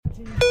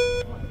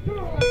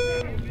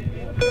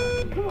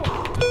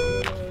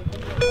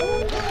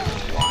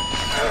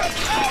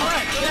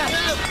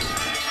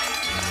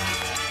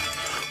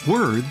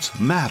Words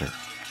matter.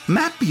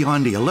 Matt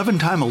Biondi,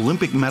 11-time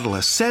Olympic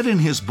medalist, said in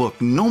his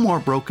book, No More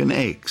Broken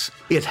Eggs,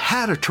 "It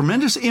had a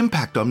tremendous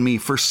impact on me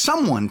for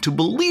someone to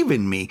believe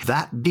in me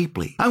that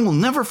deeply. I will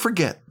never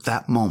forget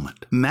that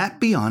moment." Matt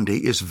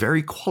Biondi is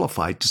very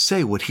qualified to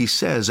say what he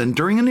says, and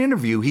during an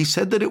interview, he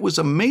said that it was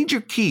a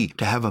major key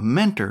to have a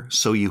mentor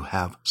so you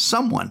have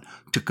someone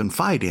to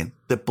confide in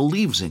that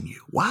believes in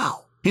you.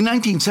 Wow. In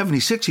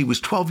 1976, he was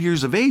 12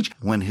 years of age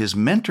when his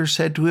mentor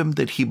said to him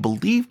that he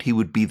believed he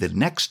would be the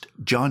next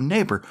John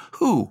Neighbor,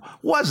 who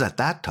was at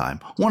that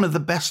time one of the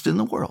best in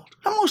the world.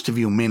 Now, most of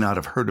you may not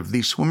have heard of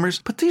these swimmers,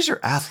 but these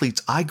are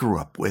athletes I grew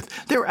up with.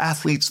 They're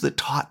athletes that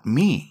taught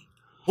me.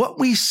 What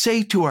we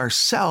say to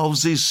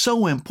ourselves is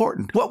so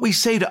important. What we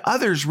say to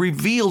others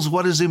reveals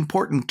what is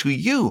important to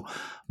you.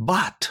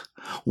 But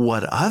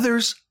what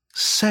others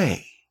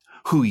say,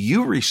 who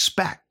you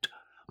respect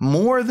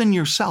more than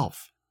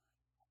yourself,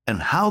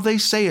 and how they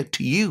say it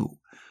to you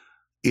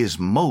is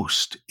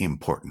most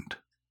important.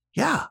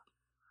 Yeah,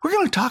 we're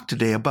going to talk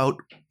today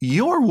about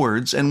your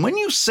words, and when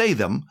you say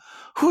them,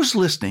 who's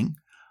listening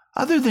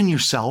other than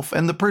yourself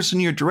and the person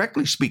you're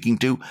directly speaking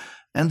to,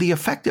 and the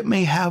effect it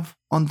may have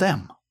on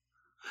them.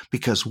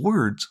 Because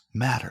words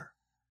matter.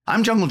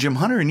 I'm Jungle Jim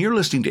Hunter, and you're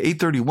listening to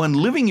 831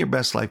 Living Your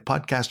Best Life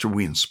podcast, where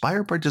we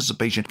inspire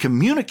participation,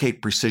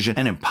 communicate precision,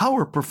 and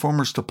empower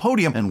performers to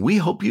podium. And we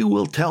hope you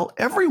will tell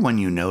everyone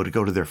you know to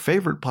go to their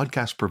favorite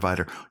podcast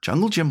provider,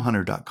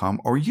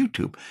 junglejimhunter.com or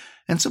YouTube,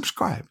 and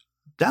subscribe.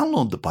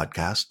 Download the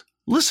podcast,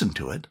 listen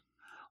to it.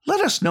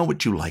 Let us know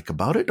what you like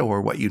about it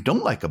or what you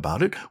don't like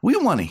about it. We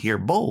want to hear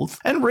both.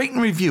 And rate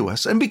and review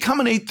us and become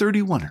an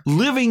 831er.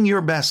 Living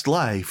your best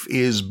life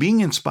is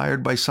being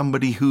inspired by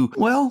somebody who,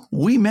 well,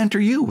 we mentor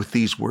you with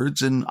these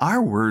words, and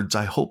our words,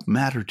 I hope,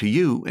 matter to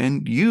you,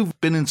 and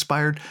you've been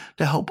inspired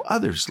to help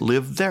others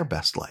live their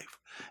best life.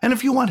 And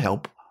if you want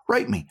help,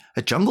 write me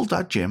at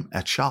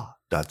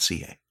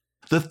jungle.jim@shaw.ca.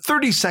 The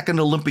 32nd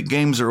Olympic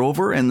Games are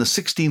over, and the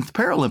 16th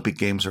Paralympic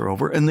Games are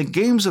over, and the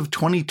Games of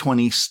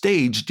 2020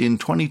 staged in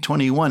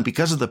 2021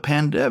 because of the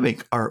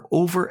pandemic are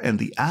over, and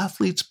the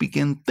athletes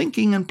begin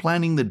thinking and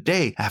planning the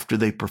day after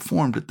they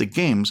performed at the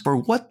Games for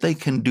what they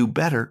can do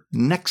better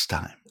next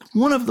time.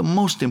 One of the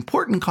most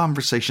important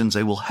conversations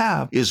they will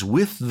have is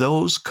with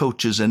those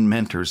coaches and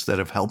mentors that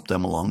have helped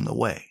them along the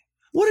way.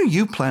 What are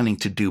you planning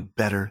to do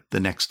better the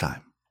next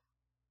time?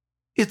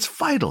 It's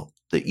vital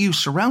that you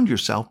surround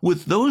yourself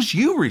with those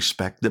you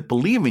respect that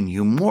believe in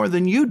you more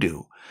than you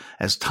do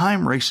as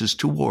time races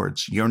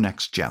towards your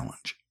next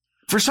challenge.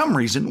 For some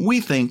reason, we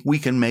think we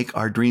can make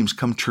our dreams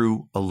come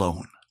true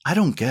alone. I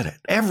don't get it.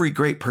 Every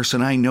great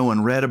person I know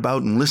and read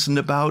about and listened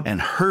about and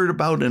heard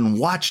about and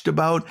watched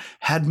about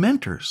had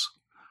mentors.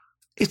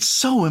 It's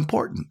so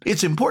important.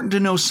 It's important to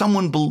know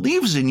someone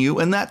believes in you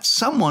and that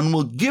someone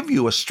will give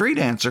you a straight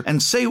answer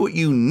and say what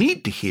you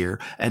need to hear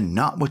and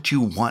not what you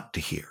want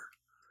to hear.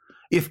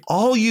 If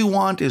all you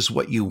want is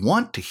what you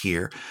want to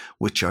hear,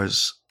 which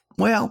is,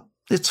 well,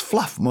 it's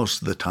fluff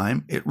most of the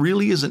time, it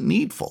really isn't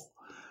needful,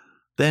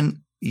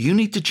 then you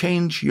need to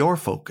change your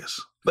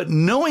focus. But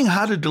knowing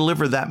how to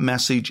deliver that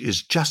message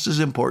is just as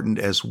important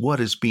as what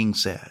is being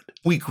said.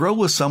 We grow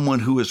with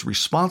someone who is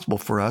responsible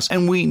for us,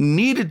 and we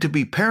needed to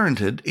be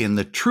parented in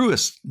the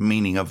truest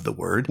meaning of the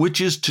word, which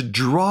is to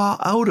draw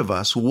out of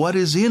us what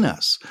is in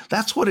us.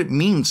 That's what it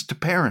means to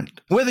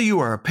parent. Whether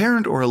you are a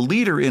parent or a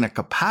leader in a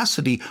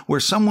capacity where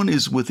someone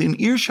is within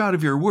earshot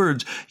of your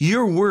words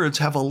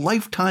have a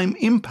lifetime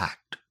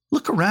impact.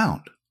 Look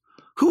around.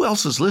 Who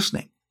else is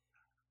listening?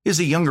 Is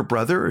a younger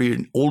brother or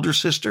an older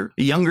sister,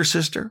 a younger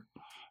sister?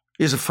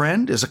 Is a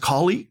friend? Is a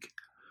colleague?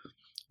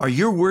 Are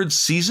your words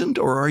seasoned,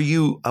 or are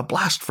you a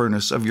blast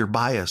furnace of your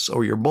bias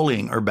or your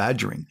bullying or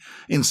badgering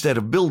instead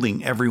of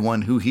building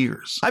everyone who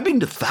hears? I've been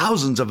to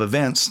thousands of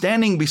events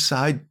standing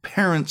beside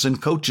parents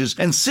and coaches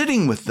and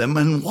sitting with them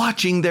and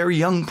watching their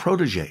young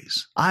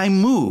proteges. I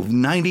move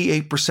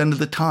 98% of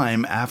the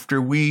time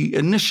after we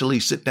initially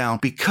sit down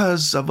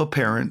because of a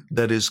parent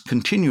that is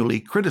continually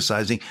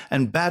criticizing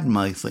and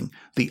badmouthing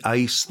the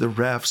ice, the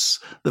refs,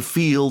 the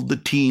field, the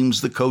teams,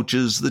 the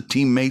coaches, the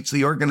teammates,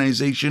 the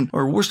organization,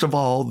 or worst of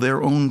all,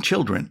 their own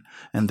children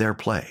and their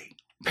play.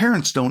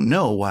 Parents don't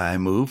know why I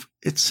move.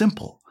 It's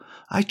simple.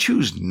 I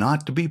choose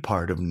not to be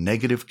part of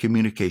negative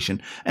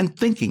communication and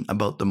thinking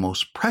about the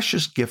most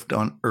precious gift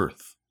on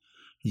earth,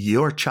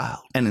 your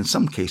child, and in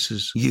some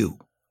cases, you.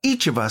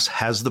 Each of us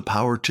has the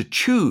power to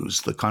choose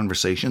the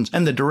conversations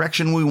and the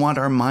direction we want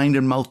our mind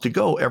and mouth to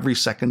go every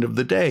second of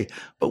the day,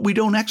 but we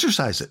don't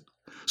exercise it.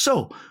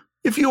 So,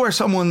 if you are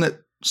someone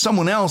that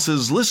someone else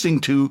is listening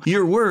to,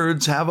 your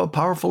words have a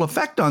powerful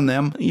effect on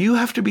them, you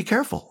have to be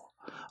careful.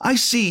 I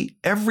see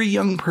every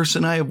young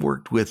person I have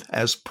worked with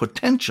as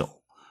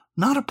potential,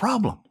 not a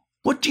problem.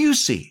 What do you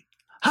see?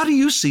 How do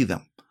you see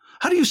them?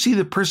 How do you see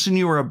the person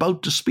you are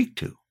about to speak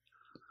to?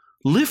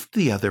 Lift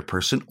the other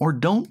person or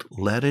don't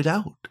let it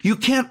out. You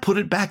can't put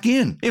it back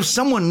in. If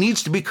someone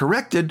needs to be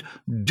corrected,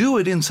 do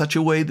it in such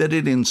a way that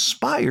it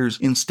inspires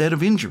instead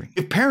of injuring.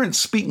 If parents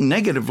speak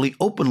negatively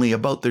openly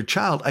about their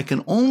child, I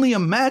can only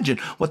imagine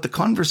what the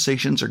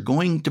conversations are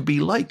going to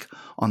be like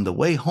on the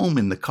way home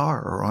in the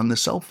car or on the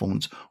cell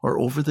phones or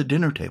over the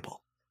dinner table.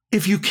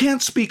 If you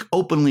can't speak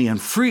openly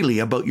and freely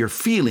about your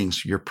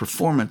feelings, your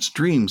performance,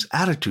 dreams,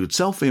 attitude,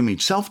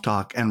 self-image,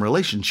 self-talk, and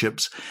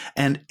relationships,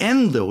 and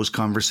end those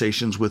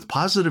conversations with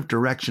positive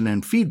direction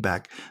and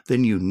feedback,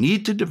 then you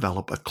need to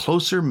develop a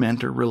closer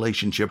mentor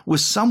relationship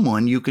with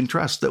someone you can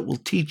trust that will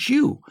teach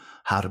you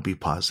how to be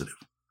positive.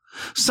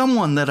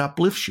 Someone that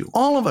uplifts you.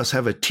 All of us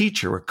have a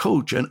teacher, a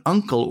coach, an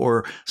uncle,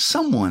 or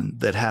someone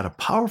that had a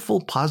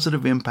powerful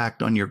positive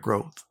impact on your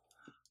growth.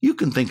 You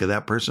can think of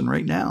that person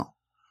right now.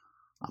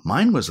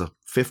 Mine was a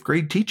 5th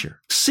grade teacher.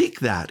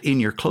 Seek that in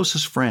your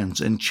closest friends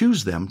and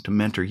choose them to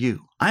mentor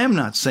you. I am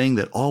not saying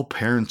that all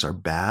parents are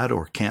bad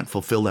or can't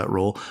fulfill that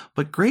role,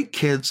 but great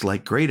kids,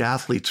 like great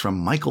athletes from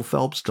Michael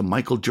Phelps to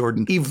Michael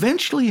Jordan,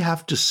 eventually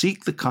have to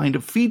seek the kind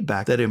of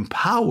feedback that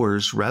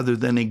empowers rather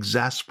than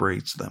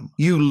exasperates them.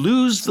 You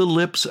lose the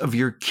lips of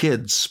your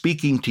kids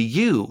speaking to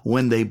you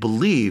when they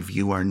believe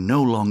you are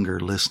no longer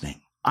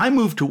listening. I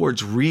moved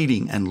towards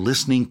reading and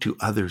listening to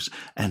others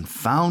and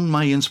found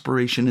my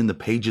inspiration in the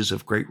pages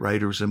of great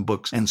writers and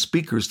books and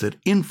speakers that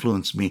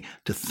influenced me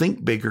to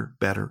think bigger,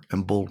 better,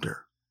 and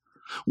bolder.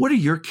 What are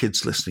your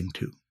kids listening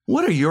to?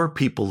 What are your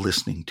people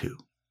listening to?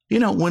 You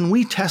know, when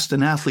we test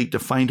an athlete to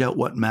find out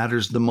what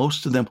matters the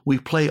most to them, we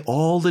play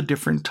all the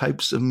different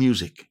types of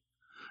music,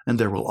 and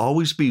there will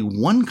always be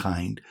one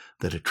kind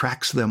that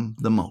attracts them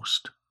the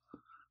most.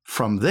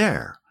 From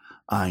there,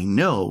 I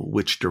know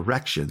which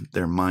direction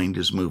their mind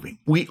is moving.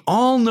 We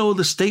all know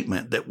the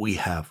statement that we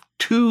have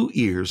 2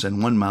 ears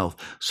and 1 mouth,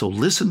 so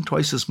listen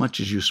twice as much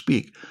as you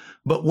speak.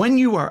 But when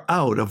you are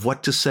out of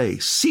what to say,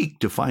 seek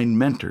to find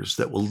mentors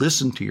that will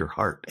listen to your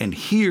heart and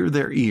hear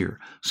their ear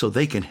so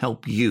they can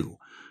help you.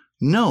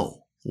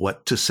 Know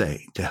what to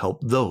say to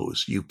help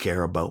those you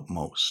care about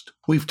most.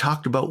 We've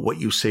talked about what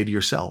you say to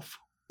yourself.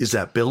 Is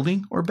that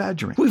building or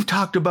badgering? We've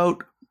talked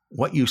about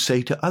what you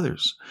say to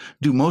others.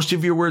 Do most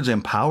of your words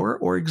empower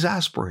or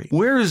exasperate?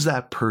 Where is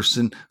that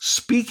person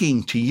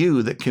speaking to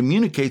you that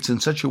communicates in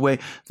such a way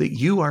that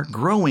you are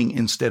growing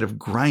instead of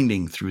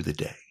grinding through the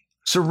day?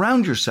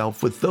 Surround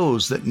yourself with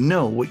those that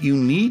know what you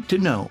need to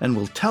know and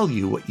will tell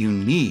you what you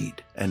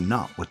need and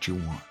not what you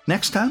want.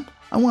 Next time,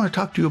 I want to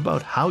talk to you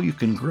about how you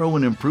can grow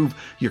and improve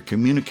your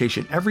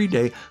communication every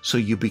day so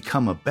you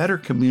become a better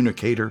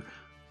communicator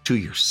to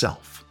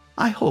yourself.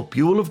 I hope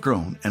you will have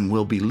grown and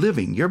will be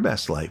living your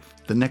best life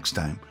the next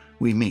time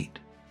we meet.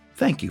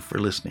 Thank you for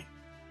listening.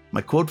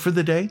 My quote for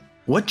the day: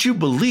 what you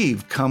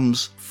believe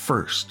comes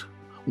first.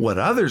 What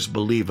others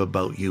believe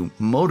about you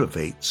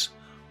motivates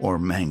or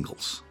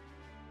mangles.